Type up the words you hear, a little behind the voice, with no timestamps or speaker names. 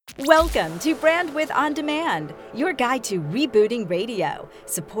Welcome to Brandwidth On Demand, your guide to rebooting radio,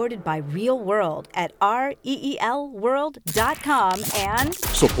 supported by Real World at reelworld.com and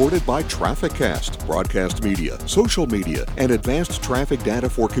supported by TrafficCast, broadcast media, social media, and advanced traffic data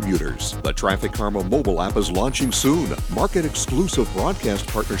for commuters. The Traffic Karma mobile app is launching soon. Market-exclusive broadcast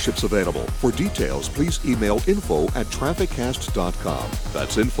partnerships available. For details, please email info@trafficcast.com.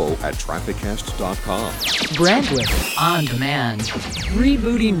 That's info@trafficcast.com. Brandwidth On Demand,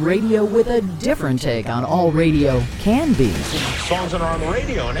 rebooting radio with a different take on all radio can be. Songs that are on the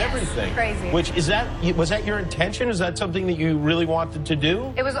radio and everything. Crazy. Was that your intention? Is that something that you really wanted to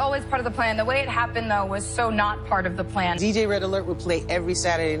do? It was always part of the plan. The way it happened, though, was so not part of the plan. DJ Red Alert would play every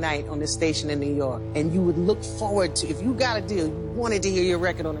Saturday night on this station in New York. And you would look forward to, if you got a deal, you wanted to hear your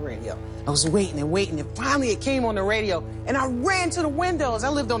record on the radio. I was waiting, and finally it came on the radio, and I ran to the windows. I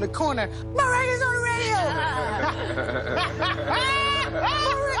lived on the corner. My record's on the radio!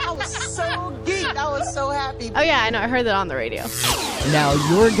 I was so geeked. I was so happy. Oh, yeah, I know. I heard that on the radio. Now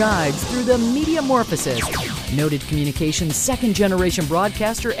your guides through the Mediamorphosis. Noted communications second-generation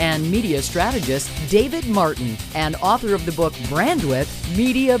broadcaster and media strategist David Martin, and author of the book Brandwidth,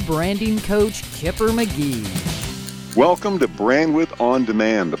 media branding coach Kipper McGee. Welcome to Brandwidth On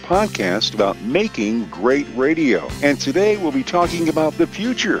Demand, the podcast about making great radio. And today we'll be talking about the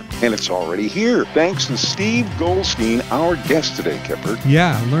future, and it's already here, thanks to Steve Goldstein, our guest today, Kipper.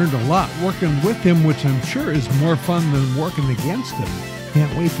 Yeah, I learned a lot working with him, which I'm sure is more fun than working against him.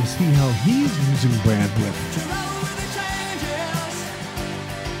 Can't wait to see how he's using Brandwidth.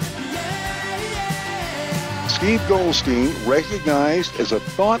 Steve Goldstein, recognized as a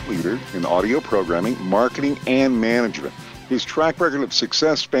thought leader in audio programming, marketing, and management. His track record of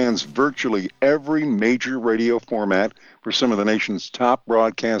success spans virtually every major radio format for some of the nation's top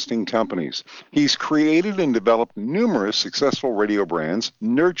broadcasting companies. He's created and developed numerous successful radio brands,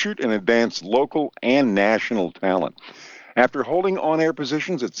 nurtured and advanced local and national talent. After holding on-air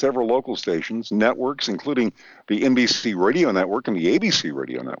positions at several local stations, networks, including the NBC Radio Network and the ABC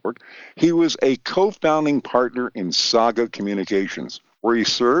Radio Network, he was a co-founding partner in Saga Communications, where he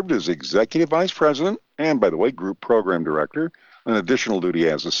served as executive vice president and, by the way, group program director, an additional duty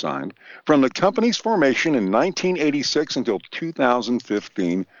as assigned, from the company's formation in 1986 until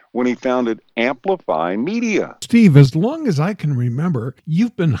 2015, when he founded Amplify Media. Steve, as long as I can remember,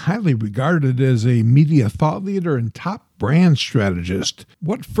 you've been highly regarded as a media thought leader and top brand strategist.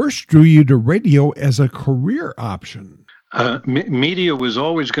 What first drew you to radio as a career option? Media was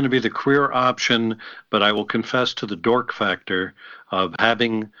always going to be the career option, but I will confess to the dork factor of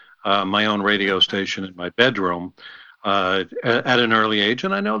having my own radio station in my bedroom at an early age.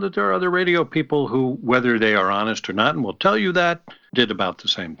 And I know that there are other radio people who, whether they are honest or not, and will tell you that, did about the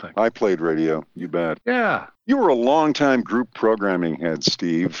same thing. I played radio, you bet. Yeah. You were a longtime group programming head,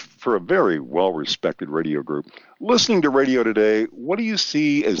 Steve, for a very well-respected radio group. Listening to radio today, what do you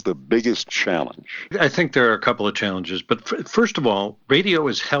see as the biggest challenge? I think there are a couple of challenges. But first of all, radio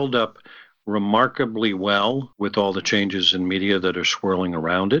is held up remarkably well with all the changes in media that are swirling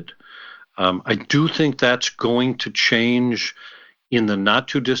around it. I do think that's going to change in the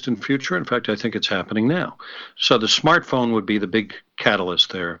not-too-distant future. In fact, I think it's happening now. So the smartphone would be the big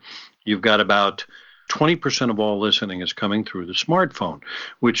catalyst there. You've got about 20% of all listening is coming through the smartphone,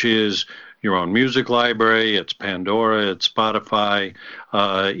 which is your own music library, it's Pandora, it's Spotify,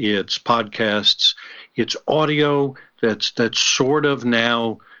 it's podcasts, it's audio that's sort of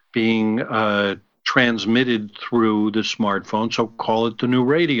now being transmitted through the smartphone, so call it the new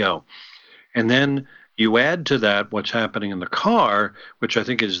radio. And then you add to that what's happening in the car, which I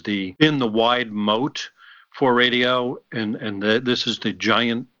think is the wide moat for radio, and this is the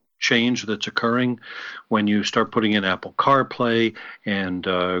giant change that's occurring when you start putting in Apple CarPlay and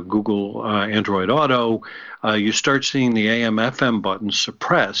Google Android Auto. You start seeing the AM/FM buttons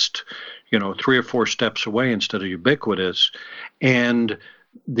suppressed, 3 or 4 steps away instead of ubiquitous, and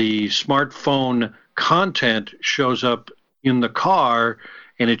the smartphone content shows up in the car,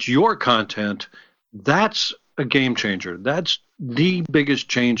 and it's your content. That's a game changer. That's the biggest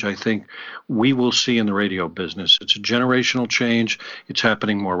change I think we will see in the radio business. It's a generational change. It's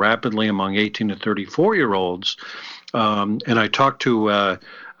happening more rapidly among 18 to 34-year-olds. And I talked to a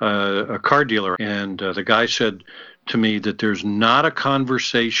car dealer, and the guy said to me that there's not a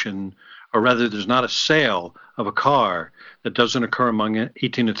conversation, or rather there's not a sale of a car that doesn't occur among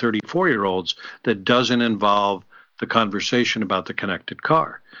 18 to 34-year-olds that doesn't involve the conversation about the connected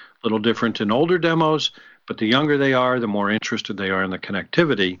car. A little different in older demos, but the younger they are, the more interested they are in the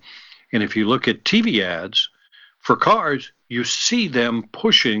connectivity. And if you look at TV ads for cars, you see them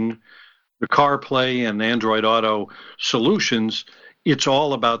pushing the CarPlay and Android Auto solutions it's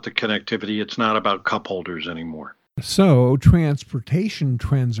all about the connectivity. It's not about cup holders anymore. So transportation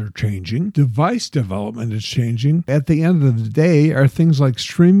trends are changing. Device development is changing. At the end of the day, are things like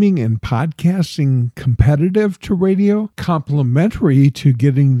streaming and podcasting competitive to radio, complementary to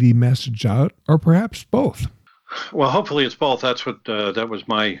getting the message out, or perhaps both? Well, hopefully it's both. That's what that was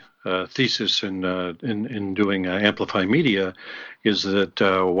my thesis in doing Amplify Media, is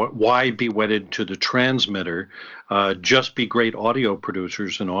that why be wedded to the transmitter? Just be great audio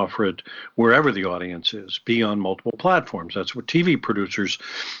producers and offer it wherever the audience is. Be on multiple platforms. That's what TV producers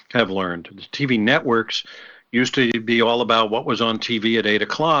have learned. The TV networks used to be all about what was on TV at 8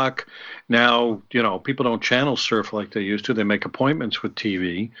 o'clock. Now, people don't channel surf like they used to. They make appointments with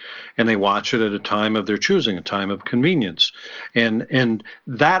TV, and they watch it at a time of their choosing, a time of convenience. And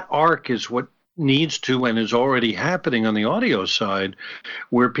that arc is what needs to and is already happening on the audio side,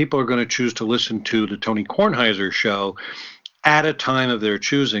 where people are going to choose to listen to the Tony Kornheiser show at a time of their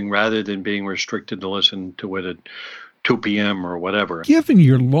choosing rather than being restricted to listen to it at 2 p.m. or whatever. Given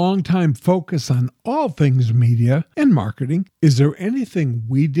your longtime focus on all things media and marketing, is there anything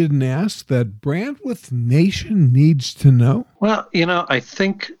we didn't ask that Brandwidth Nation needs to know? Well, I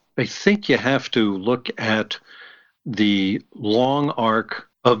think you have to look at the long arc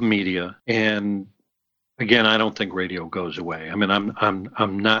of media, and again, I don't think radio goes away. I mean,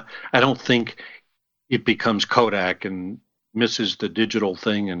 I'm not. I don't think it becomes Kodak and misses the digital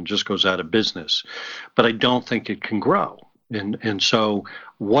thing and just goes out of business. But I don't think it can grow. And so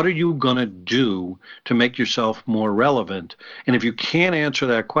what are you going to do to make yourself more relevant? And if you can't answer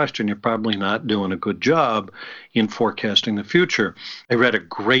that question, you're probably not doing a good job in forecasting the future. I read a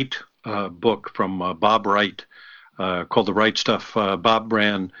great book from Bob Wright called The Right Stuff. Bob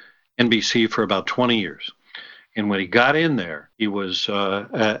ran NBC for about 20 years. And when he got in there, he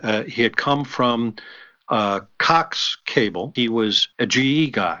had come from Cox Cable. He was a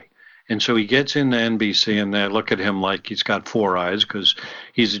GE guy. And so he gets into NBC, and they look at him like he's got four eyes because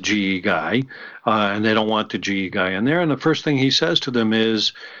he's a GE guy, and they don't want the GE guy in there. And the first thing he says to them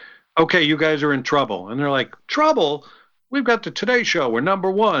is, okay, you guys are in trouble. And they're like, trouble? We've got the Today Show. We're number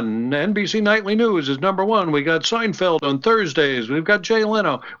one. NBC Nightly News is number one. We got Seinfeld on Thursdays. We've got Jay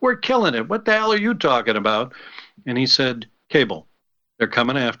Leno. We're killing it. What the hell are you talking about? And he said, cable. They're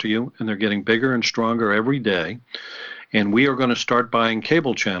coming after you, and they're getting bigger and stronger every day. And we are going to start buying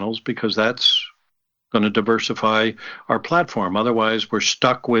cable channels because that's going to diversify our platform. Otherwise, we're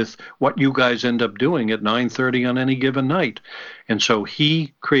stuck with what you guys end up doing at 9:30 on any given night. And so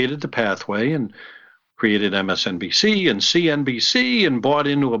he created the pathway and created MSNBC and CNBC and bought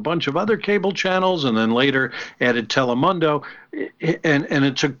into a bunch of other cable channels, and then later added Telemundo. And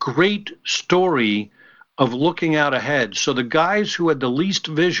it's a great story of looking out ahead. So the guys who had the least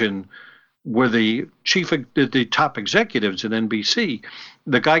vision were the top executives at NBC.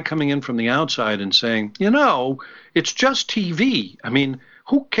 The guy coming in from the outside and saying, it's just TV. I mean,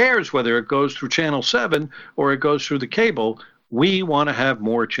 who cares whether it goes through Channel 7 or it goes through the cable? We want to have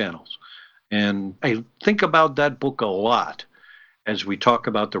more channels. And I think about that book a lot as we talk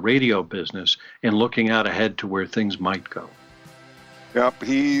about the radio business and looking out ahead to where things might go. Yep,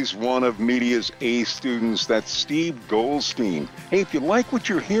 he's one of media's A students. That's Steve Goldstein. Hey, if you like what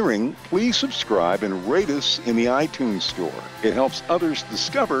you're hearing, please subscribe and rate us in the iTunes store. It helps others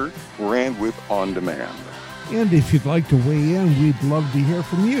discover Brandwidth On Demand. And if you'd like to weigh in, we'd love to hear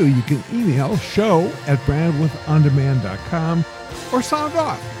from you. You can email show@brandwidthondemand.com or sound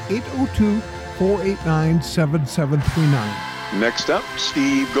off 802-489-7739. Next up,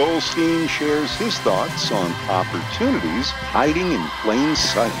 Steve Goldstein shares his thoughts on opportunities hiding in plain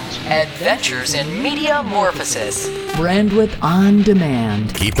sight. Adventures in Mediamorphosis. Brandwidth On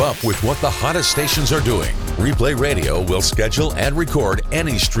Demand. Keep up with what the hottest stations are doing. Replay Radio will schedule and record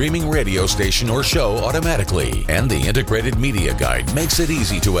any streaming radio station or show automatically. And the Integrated Media Guide makes it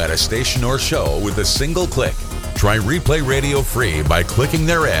easy to add a station or show with a single click. Try Replay Radio free by clicking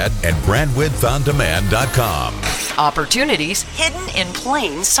their ad at BrandwidthOnDemand.com. Opportunities hidden in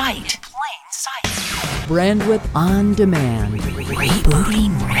plain sight. Brandwidth On Demand.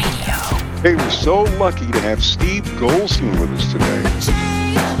 Rebooting Radio. Hey, we're so lucky to have Steve Goldstein with us today.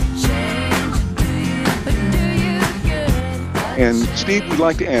 And Steve, we'd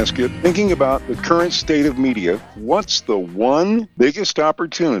like to ask you, thinking about the current state of media, what's the one biggest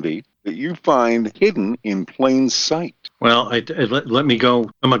opportunity that you find hidden in plain sight? Well, let me go.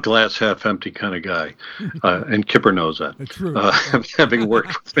 I'm a glass half empty kind of guy, and Kipper knows that. That's true. Having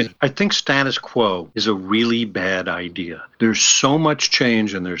worked with me, I think status quo is a really bad idea. There's so much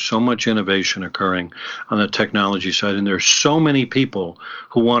change and there's so much innovation occurring on the technology side, and there's so many people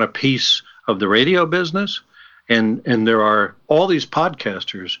who want a piece of the radio business And there are all these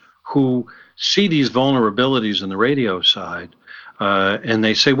podcasters who see these vulnerabilities in the radio side, and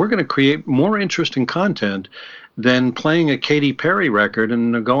they say, we're going to create more interesting content than playing a Katy Perry record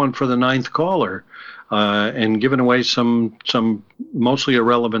and going for the ninth caller and giving away some mostly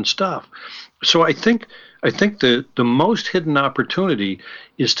irrelevant stuff. So I think the most hidden opportunity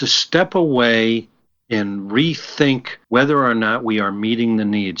is to step away and rethink whether or not we are meeting the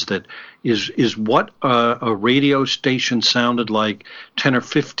needs. That is what a radio station sounded like 10 or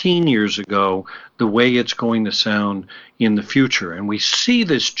 15 years ago, the way it's going to sound in the future. And we see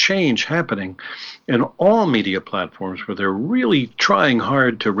this change happening in all media platforms where they're really trying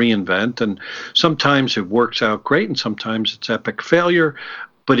hard to reinvent. And sometimes it works out great and sometimes it's epic failure.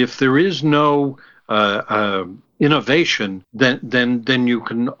 But if there is no innovation, then you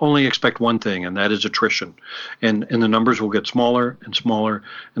can only expect one thing, and that is attrition. And the numbers will get smaller and smaller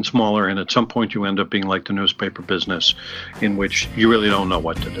and smaller, and at some point you end up being like the newspaper business, in which you really don't know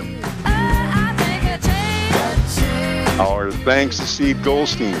what to do. Our thanks to Steve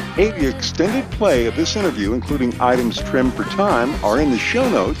Goldstein. Hey, the extended play of this interview, including items trimmed for time, are in the show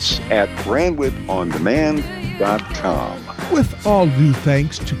notes at brandwidthondemand.com. With all due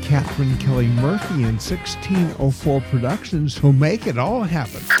thanks to Catherine Kelly Murphy and 1604 Productions, who make it all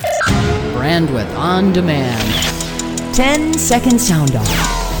happen. Brandwidth On Demand. 10-second sound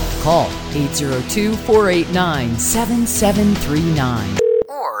off. Call 802-489-7739.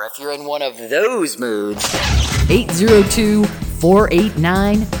 Or if you're in one of those moods,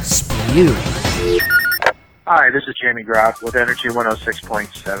 802-489-SPEW. Hi, this is Jamie Groff with Energy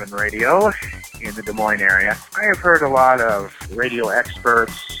 106.7 Radio in the Des Moines area. I have heard a lot of radio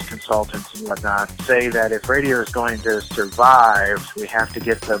experts, consultants, and whatnot say that if radio is going to survive, we have to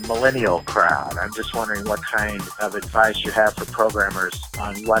get the millennial crowd. I'm just wondering what kind of advice you have for programmers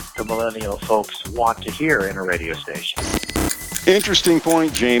on what the millennial folks want to hear in a radio station. Interesting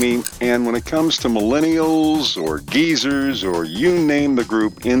point, Jamie. And when it comes to millennials or geezers or you name the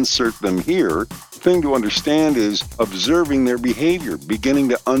group, insert them here, the thing to understand is observing their behavior, beginning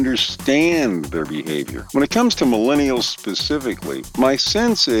to understand their behavior. When it comes to millennials specifically, my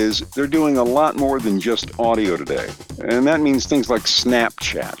sense is they're doing a lot more than just audio today. And that means things like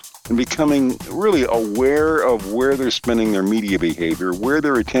Snapchat. And becoming really aware of where they're spending their media behavior, where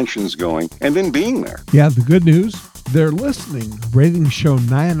their attention's going, and then being there. Yeah, the good news, they're listening. Ratings show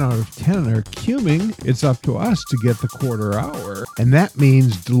 9 out of 10 are cuming. It's up to us to get the quarter hour. And that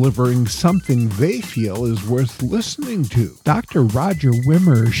means delivering something they feel is worth listening to. Dr. Roger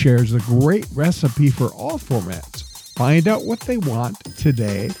Wimmer shares a great recipe for all formats. Find out what they want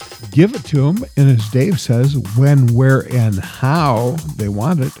today, give it to them, and as Dave says, when, where, and how they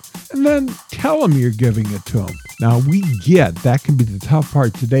want it, and then tell them you're giving it to them. Now, we get that can be the tough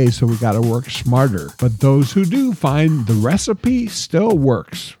part today, so we got to work smarter. But those who do find the recipe still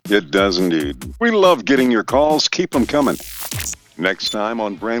works. It does indeed. We love getting your calls. Keep them coming. Next time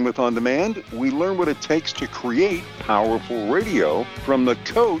on Brandwidth On Demand, we learn what it takes to create powerful radio from the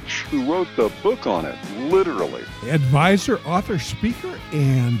coach who wrote the book on it, literally. Advisor, author, speaker,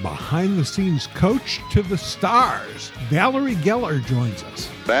 and behind-the-scenes coach to the stars. Valerie Geller joins us.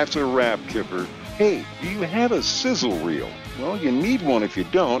 That's a wrap, Kipper. Hey, do you have a sizzle reel? Well, you need one if you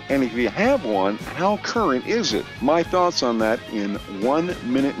don't, and if you have one, how current is it? My thoughts on that in 1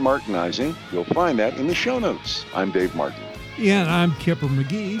 minute Martinizing. You'll find that in the show notes. I'm Dave Martin. And I'm Kipper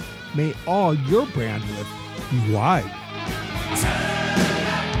McGee. May all your Brandwidth be wide.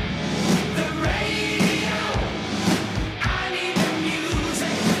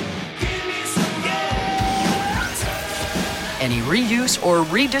 Any reuse or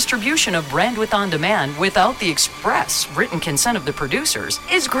redistribution of Brandwidth On Demand without the express written consent of the producers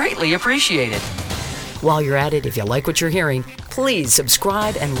is greatly appreciated. While you're at it, if you like what you're hearing, please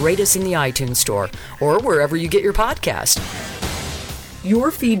subscribe and rate us in the iTunes Store or wherever you get your podcast.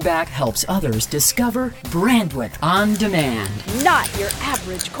 Your feedback helps others discover Brandwidth On Demand. Not your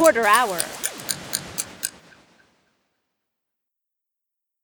average quarter hour.